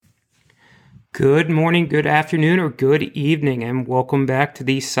Good morning, good afternoon, or good evening, and welcome back to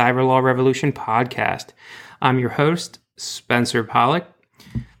the Cyber Law Revolution podcast. I'm your host, Spencer Pollock,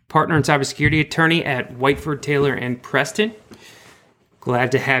 partner and cybersecurity attorney at Whiteford, Taylor & Preston.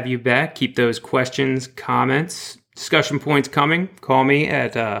 Glad to have you back. Keep those questions, comments, discussion points coming. Call me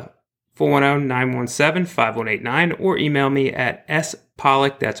at 410-917-5189 or email me at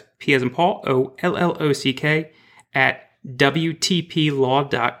spollock, that's P as in Paul, O-L-L-O-C-K, at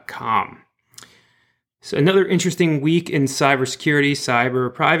WTPlaw.com. So another interesting week in cybersecurity,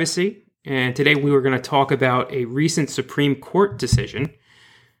 cyber privacy, and today we were going to talk about a recent Supreme Court decision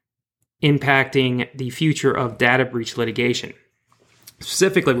impacting the future of data breach litigation.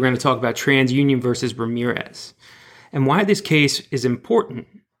 Specifically, we're going to talk about TransUnion versus Ramirez. And why this case is important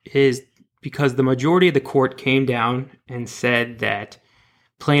is because the majority of the court came down and said that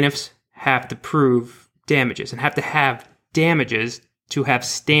plaintiffs have to prove damages and have to have damages to have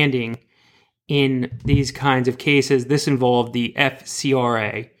standing in these kinds of cases. This involved the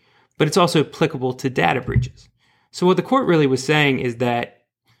FCRA, but it's also applicable to data breaches. So what the court really was saying is that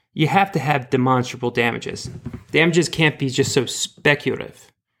you have to have demonstrable damages. Damages can't be just so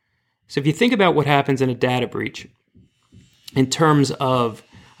speculative. So if you think about what happens in a data breach in terms of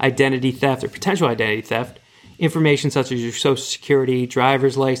identity theft or potential identity theft, information such as your social security,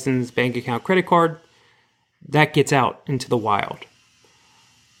 driver's license, bank account, credit card, that gets out into the wild.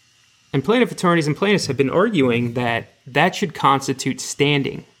 And plaintiff attorneys and plaintiffs have been arguing that that should constitute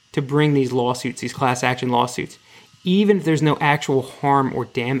standing to bring these lawsuits, these class action lawsuits, even if there's no actual harm or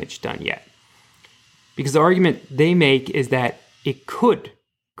damage done yet. Because the argument they make is that it could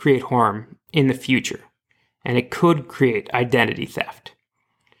create harm in the future, and it could create identity theft.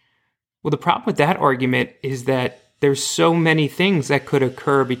 Well, the problem with that argument is that there's so many things that could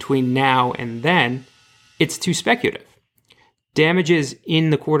occur between now and then, it's too speculative. Damages in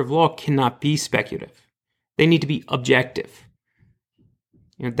the court of law cannot be speculative. They need to be objective.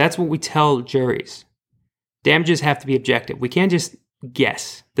 That's what we tell juries. Damages have to be objective. We can't just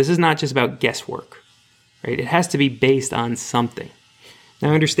guess. This is not just about guesswork, right? It has to be based on something.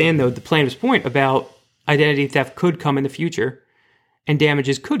 Now, I understand, though, the plaintiff's point about identity theft could come in the future and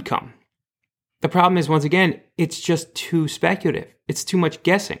damages could come. The problem is, once again, it's just too speculative. It's too much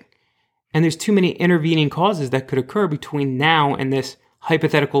guessing. And there's too many intervening causes that could occur between now and this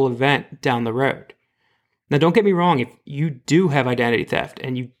hypothetical event down the road. Now, don't get me wrong. If you do have identity theft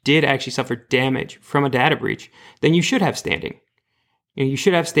and you did actually suffer damage from a data breach, then you should have standing. You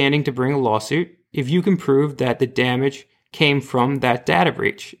should have standing to bring a lawsuit if you can prove that the damage came from that data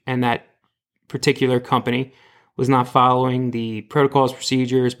breach and that particular company was not following the protocols,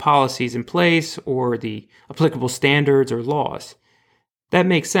 procedures, policies in place, or the applicable standards or laws. That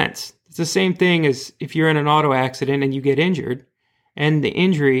makes sense. It's the same thing as if you're in an auto accident and you get injured, and the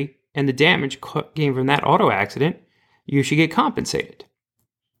injury and the damage came from that auto accident, you should get compensated.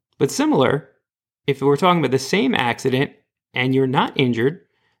 But similar, if we're talking about the same accident and you're not injured,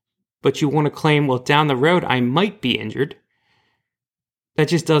 but you want to claim, well, down the road I might be injured, that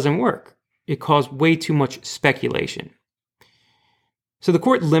just doesn't work. It caused way too much speculation. So the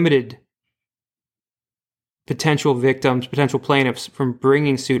court limited potential victims, potential plaintiffs from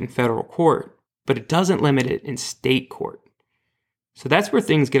bringing suit in federal court, but it doesn't limit it in state court. So that's where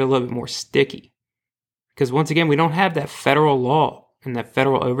things get a little bit more sticky. Because once again, we don't have that federal law and that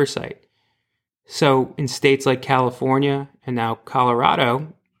federal oversight. So in states like California and now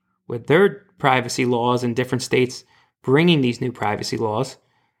Colorado, with their privacy laws and different states bringing these new privacy laws,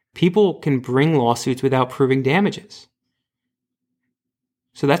 people can bring lawsuits without proving damages.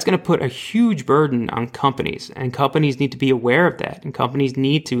 So that's going to put a huge burden on companies, and companies need to be aware of that, and companies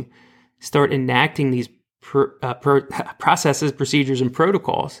need to start enacting these processes, procedures, and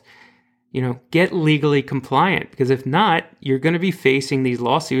protocols. Get legally compliant, because if not, you're going to be facing these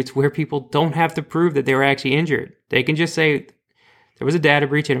lawsuits where people don't have to prove that they were actually injured. They can just say there was a data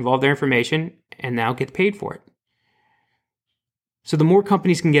breach, it involved their information, and now get paid for it. So the more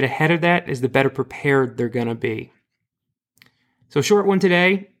companies can get ahead of that, is the better prepared they're going to be. So short one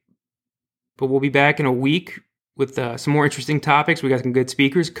today, but we'll be back in a week with some more interesting topics. We got some good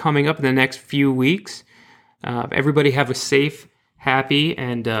speakers coming up in the next few weeks. Everybody have a safe, happy,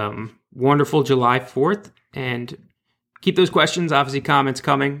 and wonderful July 4th. And keep those questions, obviously comments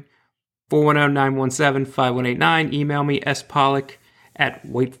coming. 410-917-5189. Email me, spollock at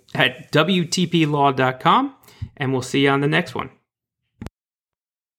WTPlaw.com. And we'll see you on the next one.